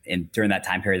really, during that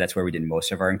time period, that's where we did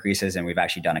most of our increases. And we've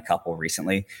actually done a couple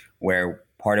recently where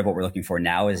part of what we're looking for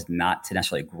now is not to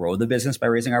necessarily grow the business by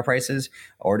raising our prices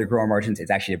or to grow our margins.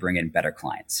 It's actually to bring in better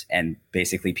clients. And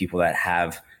basically people that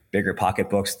have bigger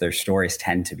pocketbooks, their stories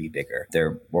tend to be bigger.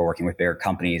 We're working with bigger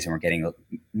companies and we're getting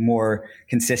more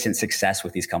consistent success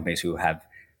with these companies who have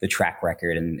the track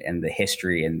record and the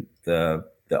history, and the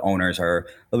owners are a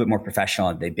little bit more professional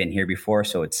and they've been here before.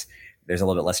 So there's a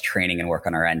little bit less training and work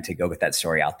on our end to go get that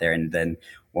story out there. And then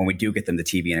when we do get them the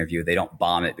TV interview, they don't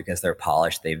bomb it because they're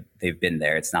polished. They've been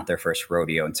there. It's not their first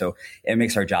rodeo. And so it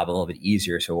makes our job a little bit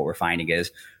easier. So what we're finding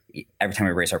is every time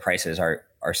we raise our prices, our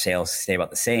sales stay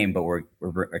about the same, but we're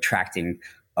attracting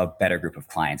a better group of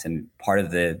clients. And part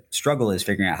of the struggle is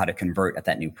figuring out how to convert at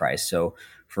that new price. So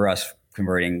for us,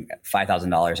 converting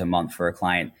 $5,000 a month for a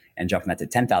client and jumping that to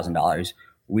 $10,000,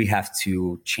 we have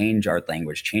to change our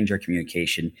language, change our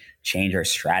communication, change our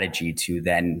strategy to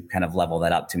then kind of level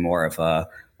that up to more of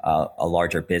a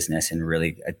larger business and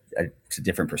really a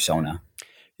different persona.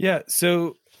 Yeah.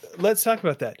 So let's talk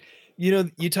about that.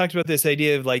 You talked about this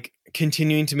idea of like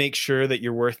continuing to make sure that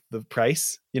you're worth the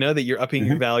price, that you're upping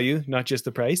your value, not just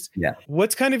the price. Yeah.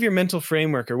 What's kind of your mental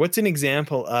framework, or what's an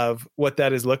example of what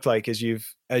that has looked like as you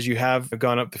have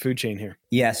gone up the food chain here?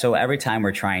 Yeah. So every time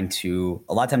we're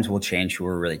a lot of times we'll change who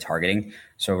we're really targeting.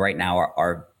 So right now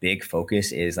our big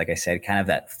focus is, like I said, kind of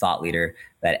that thought leader,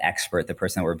 that expert, the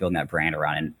person that we're building that brand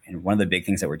around. And one of the big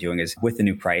things that we're doing is with the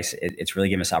new price, it's really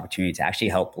giving us opportunity to actually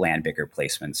help land bigger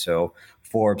placements. So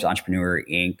Forbes, Entrepreneur,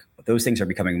 Inc., those things are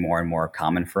becoming more and more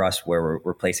common for us, where we're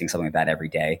replacing something like that every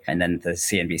day. And then the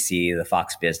CNBC, the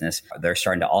Fox Business, they're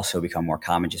starting to also become more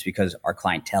common just because our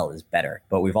clientele is better.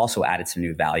 But we've also added some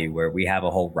new value where we have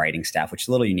a whole writing staff, which is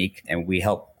a little unique, and we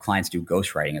help clients do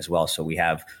ghostwriting as well. So we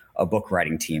have a book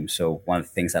writing team. So one of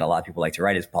the things that a lot of people like to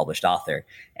write is published author.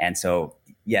 And so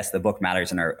yes, the book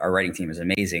matters and our writing team is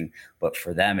amazing, but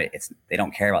for them, they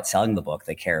don't care about selling the book.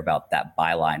 They care about that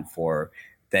byline for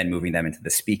then moving them into the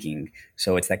speaking.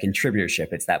 So it's that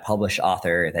contributorship, it's that published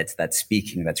author, that's that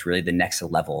speaking, that's really the next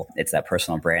level. It's that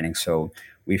personal branding. So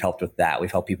we've helped with that.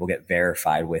 We've helped people get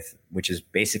verified with, which is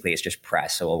basically, it's just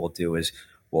press. So what we'll do is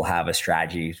we'll have a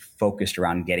strategy focused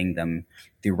around getting them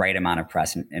the right amount of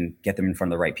press and get them in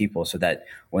front of the right people so that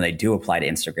when they do apply to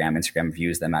Instagram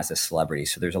views them as a celebrity.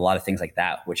 So there's a lot of things like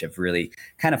that, which have really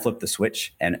kind of flipped the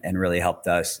switch and really helped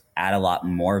us add a lot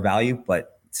more value,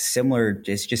 but similar,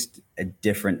 it's just a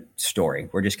different story.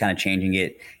 We're just kind of changing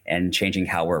it and changing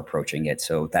how we're approaching it.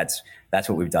 So that's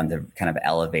what we've done to kind of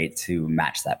elevate to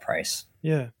match that price.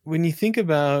 Yeah. When you think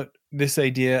about this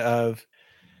idea of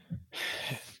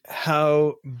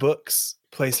how books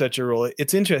play such a role,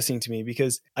 it's interesting to me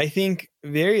because I think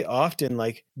very often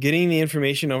like getting the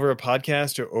information over a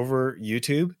podcast or over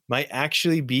YouTube might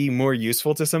actually be more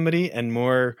useful to somebody and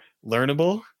more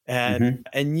learnable.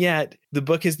 And yet the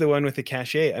book is the one with the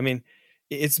cachet. I mean,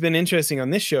 it's been interesting on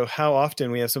this show how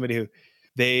often we have somebody who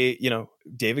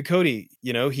David Cody,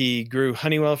 he grew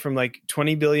Honeywell from like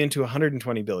 20 billion to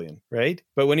 120 billion, right?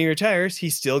 But when he retires, he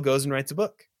still goes and writes a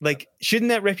book. Like, shouldn't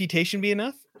that reputation be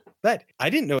enough? But I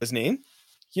didn't know his name.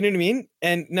 You know what I mean?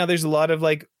 And now there's a lot of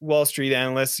like Wall Street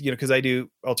analysts, because I do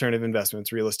alternative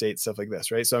investments, real estate, stuff like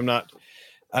this, right? So I'm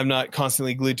not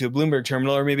constantly glued to a Bloomberg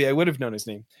terminal, or maybe I would have known his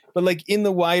name. But like in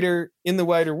the wider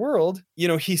world,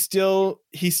 he still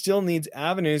needs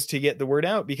avenues to get the word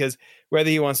out, because whether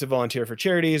he wants to volunteer for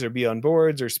charities or be on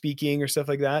boards or speaking or stuff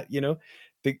like that,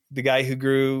 the guy who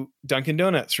grew Dunkin'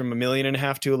 Donuts from $1.5 million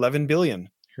to 11 billion,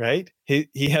 right?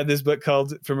 He had this book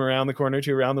called From Around the Corner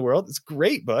to Around the World. It's a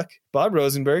great book. Bob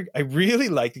Rosenberg, I really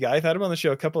like the guy. I've had him on the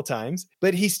show a couple of times,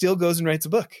 but he still goes and writes a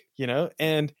book,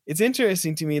 and it's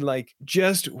interesting to me, like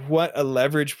just what a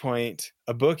leverage point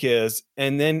a book is.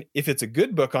 And then if it's a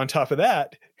good book on top of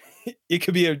that, it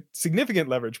could be a significant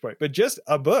leverage point, but just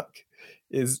a book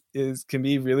can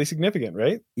be really significant,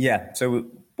 right? Yeah. So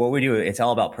what we do, it's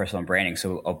all about personal branding.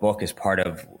 So a book is part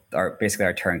of our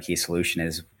turnkey solution.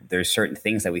 Is there's certain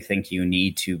things that we think you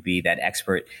need to be that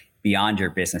expert beyond your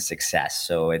business success.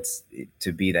 So it's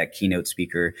to be that keynote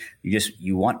speaker.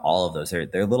 You want all of those.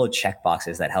 They're little check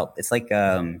boxes that help. It's like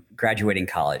graduating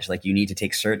college. Like you need to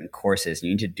take certain courses, you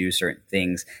need to do certain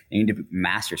things, you need to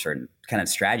master certain kind of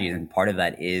strategies. And part of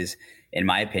that is, in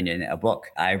my opinion, a book.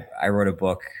 I wrote a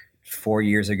book 4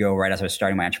 years ago, right as I was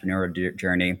starting my entrepreneurial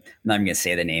journey. I'm not even going to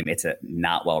say the name. It's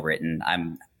not well written.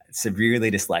 I'm severely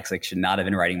dyslexic, should not have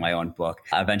been writing my own book.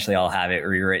 Eventually I'll have it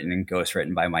rewritten and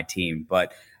ghostwritten by my team.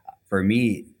 But for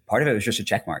me, part of it was just a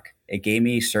check mark. It gave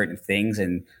me certain things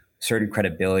and certain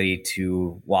credibility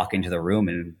to walk into the room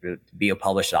and be a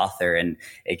published author. And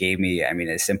it gave me,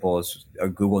 as simple as a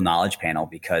Google Knowledge panel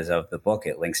because of the book.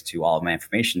 It links to all of my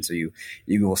information. So you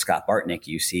Google Scott Bartnick,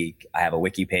 you see I have a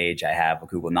wiki page, I have a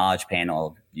Google Knowledge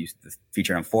panel, the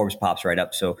feature on Forbes pops right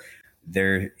up. So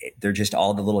they're just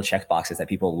all the little check boxes that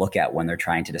people look at when they're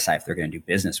trying to decide if they're going to do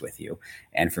business with you.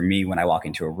 And for me, when I walk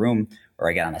into a room or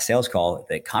I get on a sales call,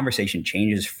 the conversation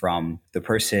changes from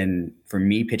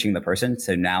me pitching the person.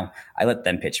 So now I let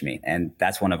them pitch me. And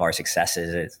that's one of our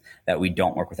successes, is that we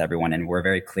don't work with everyone. And we're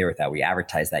very clear with that. We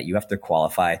advertise that you have to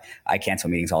qualify. I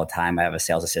cancel meetings all the time. I have a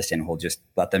sales assistant who'll just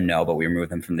let them know, but we remove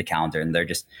them from the calendar and they're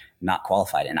just not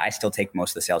qualified. And I still take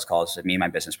most of the sales calls with me and my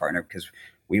business partner, because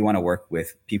we want to work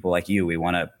with people like you. We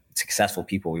want successful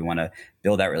people. We want to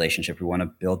build that relationship. We want to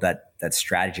build that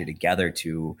strategy together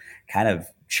to kind of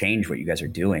change what you guys are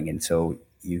doing. And so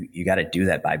you got to do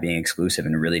that by being exclusive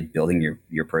and really building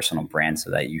your personal brand so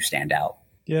that you stand out.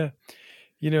 Yeah.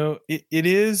 It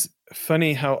is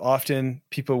funny how often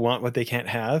people want what they can't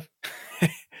have.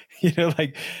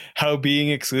 Like how being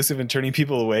exclusive and turning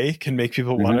people away can make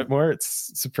people want it more. It's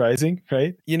surprising,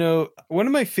 right? One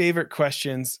of my favorite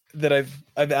questions that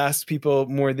I've asked people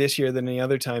more this year than any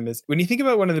other time is, when you think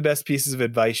about one of the best pieces of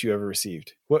advice you ever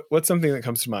received, what's something that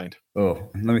comes to mind? Oh,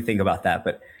 let me think about that.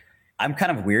 But I'm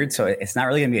kind of weird, so it's not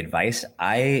really going to be advice.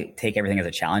 I take everything as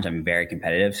a challenge. I'm very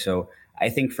competitive. So I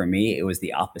think for me, it was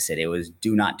the opposite. It was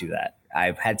do not do that.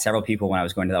 I've had several people when I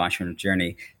was going to the entrepreneurial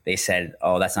journey, they said,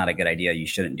 oh, that's not a good idea. You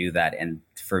shouldn't do that. And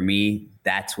for me,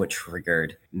 that's what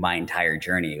triggered my entire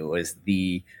journey. It was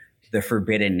the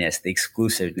forbiddenness, the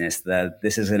exclusiveness,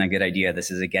 this isn't a good idea.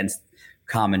 This is against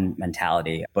common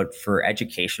mentality. But for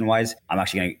education wise, I'm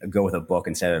actually going to go with a book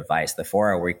instead of advice. The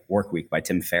 4-Hour Work Week by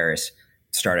Tim Ferriss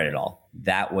started it all.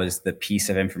 That was the piece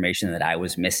of information that I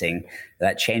was missing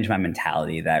that changed my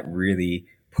mentality, that really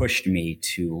pushed me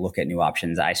to look at new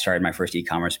options. I started my first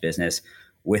e-commerce business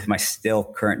with my still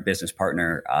current business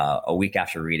partner a week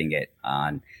after reading it.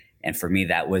 And for me,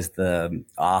 that was the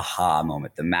aha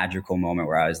moment, the magical moment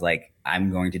where I was like,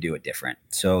 I'm going to do it different.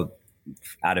 So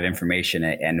out of information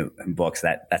and books,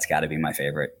 that's got to be my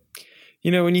favorite.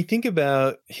 When you think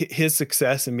about his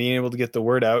success and being able to get the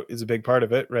word out is a big part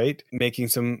of it, right? Making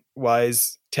some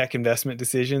wise tech investment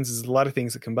decisions is a lot of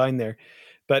things that combine there.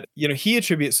 But, he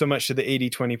attributes so much to the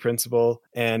 80-20 principle.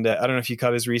 And I don't know if you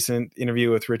caught his recent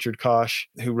interview with Richard Koch,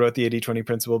 who wrote the 80-20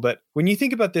 principle. But when you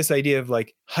think about this idea of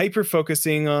like hyper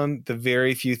focusing on the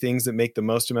very few things that make the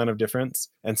most amount of difference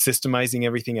and systemizing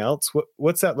everything else,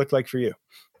 what's that look like for you?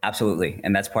 Absolutely.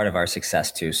 And that's part of our success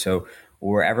too. So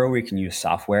wherever we can use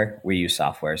software, we use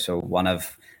software. So one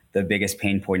of the biggest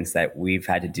pain points that we've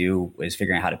had to do is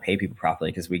figuring out how to pay people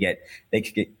properly, because they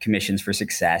could get commissions for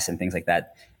success and things like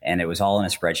that. And it was all in a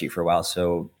spreadsheet for a while.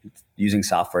 So using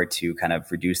software to kind of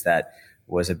reduce that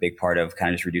was a big part of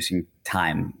kind of just reducing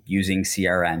time, using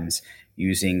CRMs,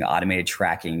 using automated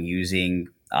tracking, using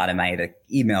automated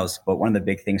emails. But one of the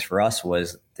big things for us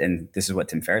was, and this is what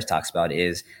Tim Ferriss talks about,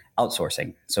 is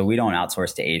outsourcing. So we don't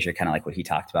outsource to Asia, kind of like what he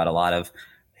talked about. A lot of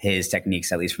his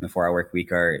techniques, at least from the 4-Hour Work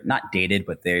Week, are not dated,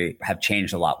 but they have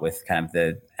changed a lot with kind of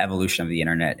the evolution of the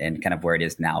internet and kind of where it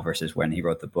is now versus when he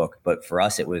wrote the book. But for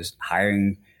us, it was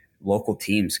hiring local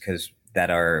teams that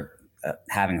are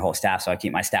having whole staff. So I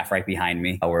keep my staff right behind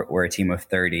me. We're a team of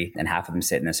 30 and half of them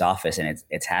sit in this office, and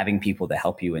it's having people to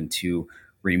help you and to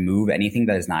remove anything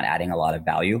that is not adding a lot of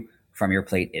value from your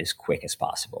plate as quick as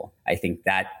possible. I think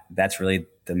that's really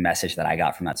the message that I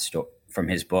got from from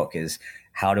his book is,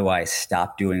 how do I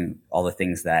stop doing all the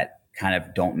things that kind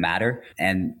of don't matter,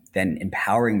 and then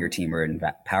empowering your team or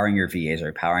empowering your VAs or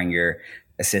empowering your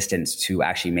assistants to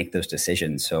actually make those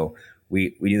decisions. So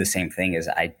we do the same thing. As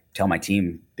I tell my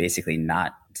team basically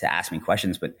not to ask me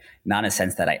questions, but not in a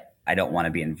sense that I don't want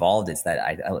to be involved. It's that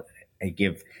I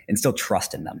instill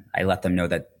trust in them. I let them know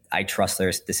that I trust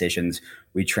their decisions.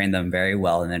 We train them very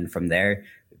well. And then from there,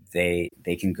 they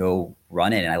can go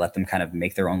run it, and I let them kind of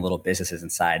make their own little businesses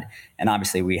inside. And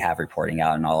obviously we have reporting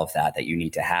out and all of that you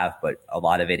need to have, but a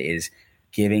lot of it is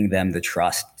giving them the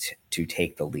trust to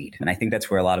take the lead. And I think that's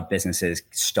where a lot of businesses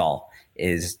stall,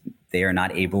 is they are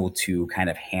not able to kind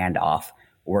of hand off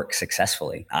work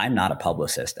successfully. I'm not a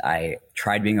publicist. I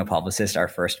tried being a publicist our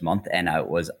first month and I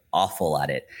was awful at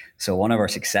it. So one of our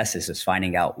successes is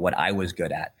finding out what I was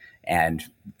good at and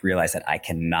realize that I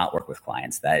cannot work with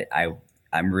clients, that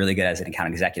I'm really good as an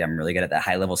account executive. I'm really good at that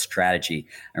high level strategy.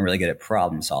 I'm really good at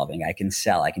problem solving. I can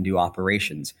sell, I can do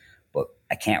operations, but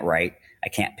I can't write, I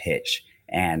can't pitch,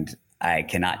 and I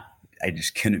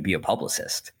just couldn't be a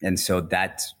publicist. And so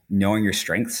that's knowing your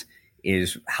strengths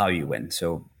is how you win.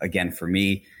 So again, for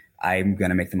me, I'm going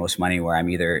to make the most money where I'm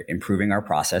either improving our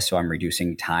process, so I'm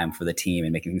reducing time for the team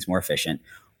and making things more efficient,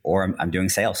 or I'm doing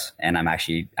sales and I'm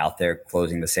actually out there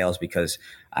closing the sales because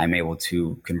I'm able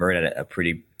to convert at a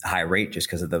pretty high rate just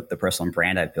because of the personal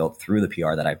brand I've built through the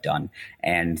PR that I've done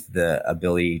and the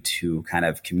ability to kind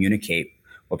of communicate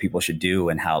what people should do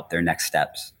and how their next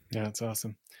steps. Yeah, that's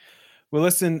awesome. Well,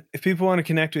 listen, if people want to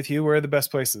connect with you, where are the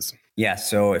best places? Yeah,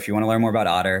 so if you want to learn more about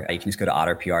Otter, you can just go to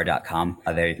otterpr.com.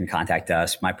 There you can contact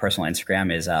us. My personal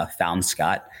Instagram is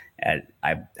foundscott.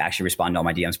 I actually respond to all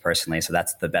my DMs personally, so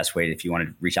that's the best way. If you want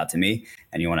to reach out to me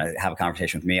and you want to have a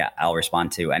conversation with me, I'll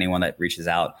respond to anyone that reaches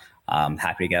out.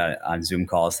 Happy to get on Zoom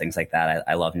calls, things like that.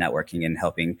 I love networking and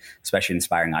helping, especially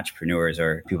inspiring entrepreneurs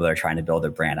or people that are trying to build a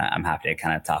brand. I'm happy to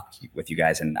kind of talk with you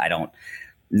guys, and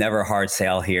never a hard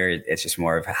sale here. It's just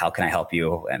more of how can I help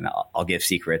you, and I'll give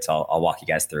secrets. I'll walk you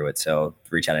guys through it. So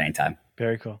reach out at any time.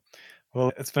 Very cool.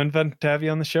 Well, it's been fun to have you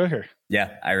on the show here.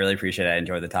 Yeah, I really appreciate it. I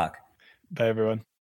enjoyed the talk. Bye, everyone.